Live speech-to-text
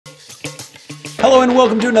Hello and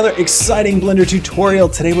welcome to another exciting Blender tutorial.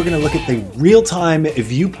 Today we're going to look at the real-time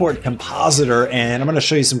viewport compositor and I'm going to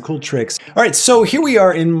show you some cool tricks. All right, so here we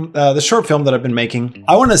are in the short film that I've been making.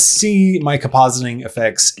 I want to see my compositing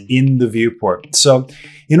effects in the viewport. So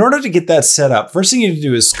in order to get that set up, first thing you need to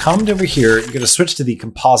do is come over here. You're going to switch to the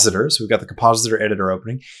compositor. So we've got the compositor editor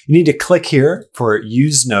opening. You need to click here for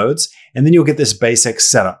use nodes, and then you'll get this basic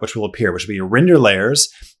setup, which will appear, which will be your render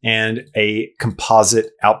layers and a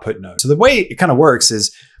composite output node. So the way it kind of works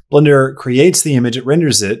is Blender creates the image, it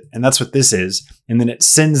renders it, and that's what this is. And then it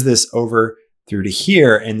sends this over through to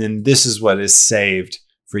here. And then this is what is saved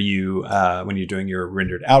for you when you're doing your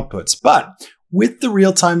rendered outputs. But with the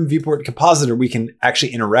real-time viewport compositor, we can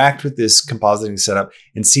actually interact with this compositing setup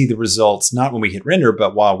and see the results, not when we hit render,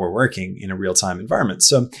 but while we're working in a real-time environment.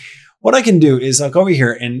 So what I can do is I'll go over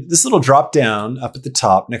here and this little drop down up at the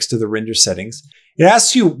top next to the render settings, it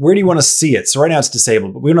asks you, where do you want to see it? So right now it's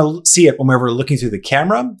disabled, but we want to see it whenever we're looking through the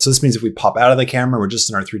camera. So this means if we pop out of the camera, we're just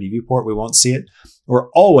in our 3D viewport, we won't see it. Or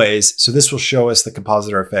always, so this will show us the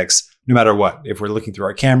compositor effects no matter what, if we're looking through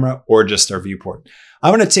our camera or just our viewport.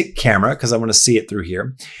 I'm going to tick camera because I want to see it through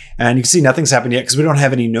here. And you can see nothing's happened yet because we don't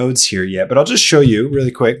have any nodes here yet, but I'll just show you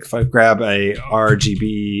really quick. If I grab a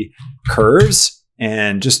RGB curves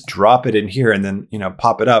and just drop it in here and then,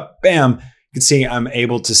 pop it up, bam, you can see I'm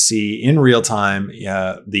able to see in real time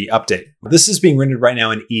the update. This is being rendered right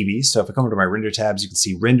now in Eevee. So if I come over to my render tabs, you can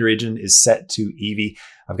see render region is set to Eevee.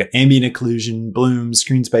 I've got ambient occlusion, bloom,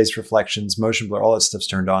 screen space reflections, motion blur, all that stuff's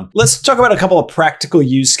turned on. Let's talk about a couple of practical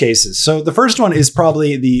use cases. So the first one is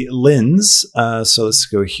probably the lens. So let's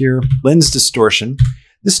go here, lens distortion.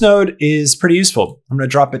 This node is pretty useful. I'm going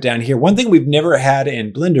to drop it down here. One thing we've never had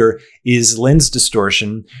in Blender is lens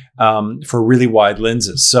distortion for really wide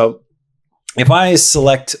lenses. So if I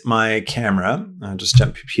select my camera, I'll just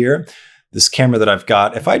jump here, this camera that I've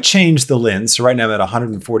got, if I change the lens, so right now I'm at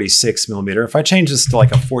 146 millimeter, if I change this to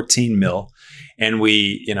like a 14 mil and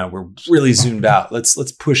we're really zoomed out, let's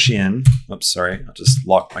push in. Oops, sorry, I'll just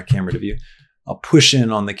lock my camera to view. I'll push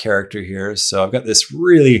in on the character here. So I've got this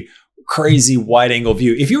really crazy wide angle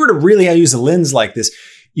view. If you were to really use a lens like this,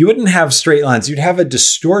 you wouldn't have straight lines. You'd have a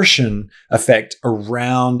distortion effect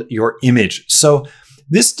around your image. So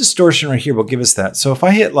this distortion right here will give us that. So if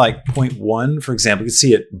I hit like 0.1, for example, you can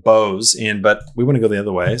see it bows in, but we want to go the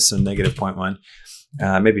other way. So negative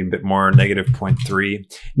 0.1, maybe a bit more, negative 0.3.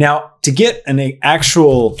 Now to get an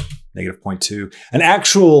actual negative 0.2, an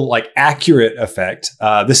actual like accurate effect,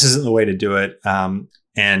 this isn't the way to do it.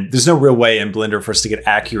 And there's no real way in Blender for us to get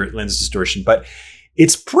accurate lens distortion, but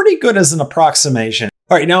it's pretty good as an approximation.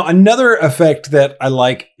 All right, now another effect that I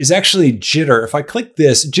like is actually jitter. If I click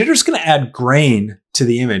this, jitter's going to add grain to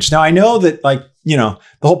the image. Now I know that the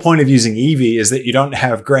whole point of using Eevee is that you don't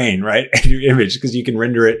have grain, right, in your image because you can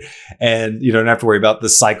render it and you don't have to worry about the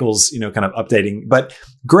cycles, kind of updating. But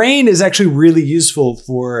grain is actually really useful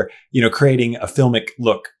for, creating a filmic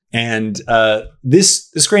look. And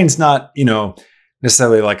this grain's not,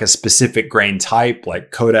 necessarily like a specific grain type,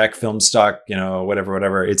 like Kodak film stock,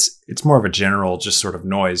 whatever. It's more of a general just sort of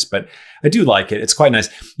noise, but I do like it. It's quite nice.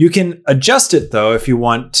 You can adjust it though if you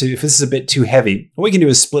want to, if this is a bit too heavy. What we can do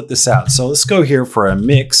is split this out. So let's go here for a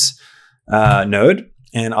mix node,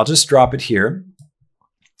 and I'll just drop it here.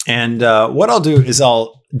 And what I'll do is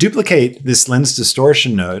I'll duplicate this lens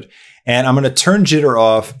distortion node, and I'm going to turn jitter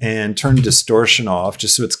off and turn distortion off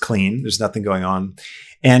just so it's clean. There's nothing going on.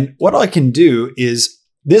 And what I can do is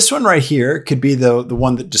this one right here could be the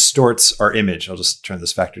one that distorts our image. I'll just turn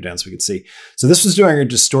this factor down so we can see. So this was doing a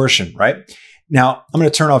distortion, right? Now I'm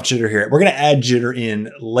going to turn off jitter here. We're going to add jitter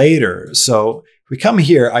in later. So if we come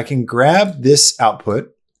here, I can grab this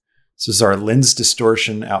output. This is our lens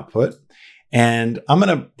distortion output. And I'm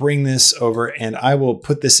going to bring this over and I will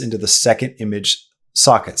put this into the second image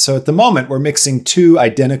socket. So at the moment, we're mixing two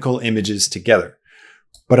identical images together.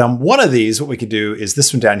 But on one of these, what we could do is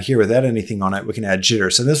this one down here without anything on it, we can add jitter.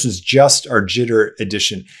 So this was just our jitter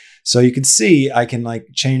addition. So you can see I can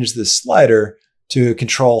change this slider to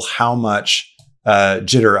control how much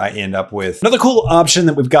jitter I end up with. Another cool option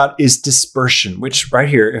that we've got is dispersion, which right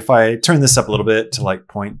here, if I turn this up a little bit to like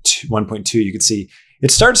 1.2, you can see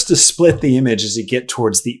it starts to split the image as you get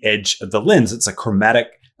towards the edge of the lens. It's a chromatic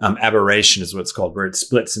aberration is what it's called, where it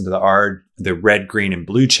splits into the red, green, and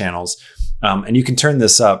blue channels. And you can turn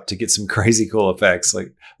this up to get some crazy cool effects.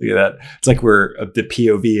 Like, look at that. It's like the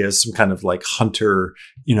POV is some kind of like hunter,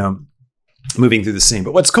 moving through the scene.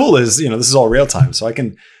 But what's cool is, this is all real time. So I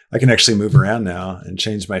can actually move around now and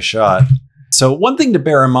change my shot. So one thing to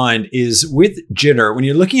bear in mind is with jitter, when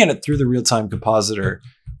you're looking at it through the real-time compositor,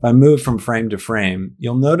 if I move from frame to frame,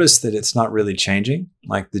 you'll notice that it's not really changing.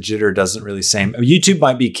 Like the jitter doesn't really same. YouTube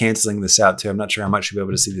might be canceling this out too. I'm not sure how much you'll be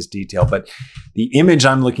able to see this detail, but the image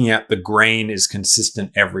I'm looking at, the grain is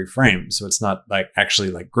consistent every frame. So it's not like actually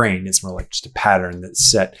like grain. It's more like just a pattern that's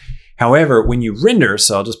set. However, when you render,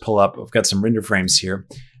 so I'll just pull up, I've got some render frames here.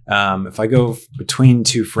 If I go between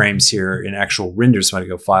two frames here in actual render, so I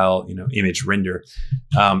go file, image render,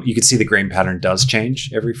 you can see the grain pattern does change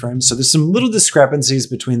every frame. So there's some little discrepancies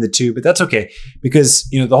between the two, but that's okay because,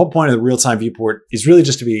 the whole point of the real-time viewport is really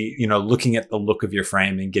just to be, looking at the look of your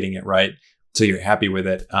frame and getting it right. So you're happy with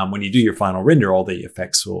it. When you do your final render, all the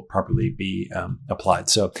effects will properly be applied.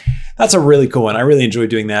 So that's a really cool one. I really enjoy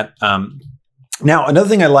doing that. Now, another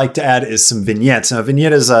thing I like to add is some vignettes. Now, a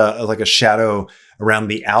vignette is like a shadow around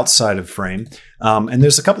the outside of frame. And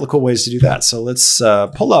there's a couple of cool ways to do that. So let's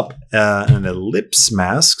pull up an ellipse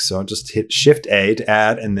mask. So I'll just hit Shift A to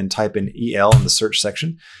add and then type in EL in the search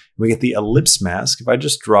section. We get the ellipse mask. If I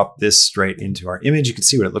just drop this straight into our image, you can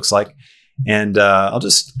see what it looks like. And I'll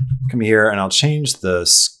just come here and I'll change the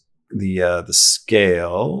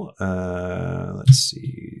scale. Let's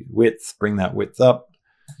see, width, bring that width up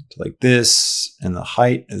to like this, and the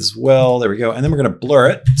height as well. There we go. And then we're going to blur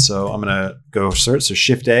it. So I'm going to go search, so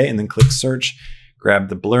Shift A and then click search, grab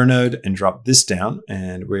the blur node and drop this down.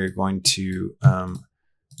 And we're going to, I'll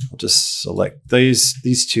just select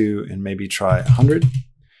these two and maybe try 100. Then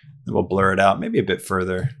we'll blur it out maybe a bit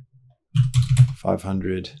further.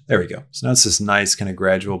 500. There we go. So now it's this nice kind of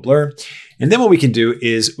gradual blur. And then what we can do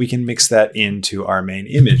is we can mix that into our main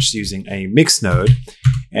image using a mix node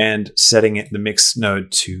and setting the mix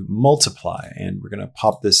node to multiply. And we're going to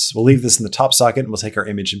pop this, we'll leave this in the top socket and we'll take our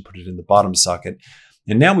image and put it in the bottom socket.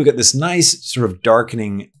 And now we've got this nice sort of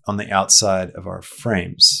darkening on the outside of our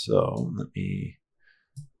frames. So maybe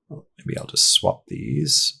I'll just swap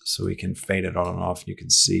these so we can fade it on and off. You can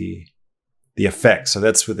see the effect. So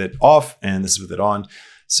that's with it off and this is with it on.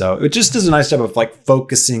 So it just does a nice job of like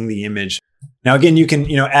focusing the image. Now, again, you can,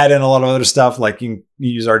 add in a lot of other stuff, like you can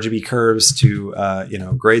use RGB curves to,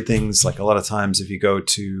 grade things. Like a lot of times if you go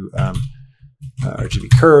to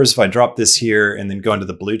RGB curves, if I drop this here and then go into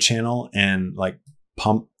the blue channel and like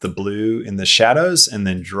pump the blue in the shadows and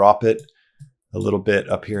then drop it a little bit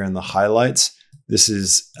up here in the highlights. This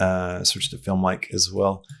is switch to film-like as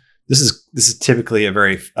well. This is typically a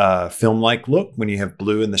very film-like look when you have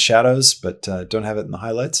blue in the shadows, but don't have it in the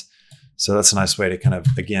highlights. So that's a nice way to kind of,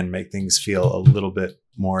 again, make things feel a little bit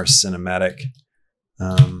more cinematic.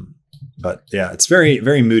 But yeah, it's very,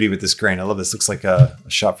 very moody with this grain. I love this. Looks like a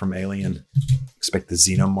shot from Alien. Expect the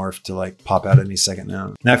xenomorph to like pop out any second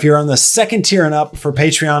now. Now, if you're on the second tier and up for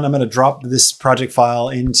Patreon, I'm going to drop this project file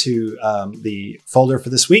into the folder for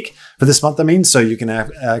this month, I mean, so you can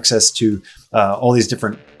have access to all these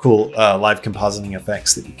different cool live compositing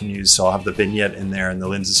effects that you can use. So I'll have the vignette in there and the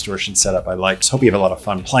lens distortion setup I like. Just hope you have a lot of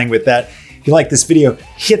fun playing with that. If you like this video,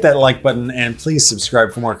 hit that like button and please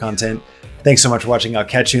subscribe for more content. Thanks so much for watching. I'll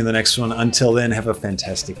catch you in the next one. Until then, have a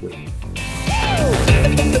fantastic week.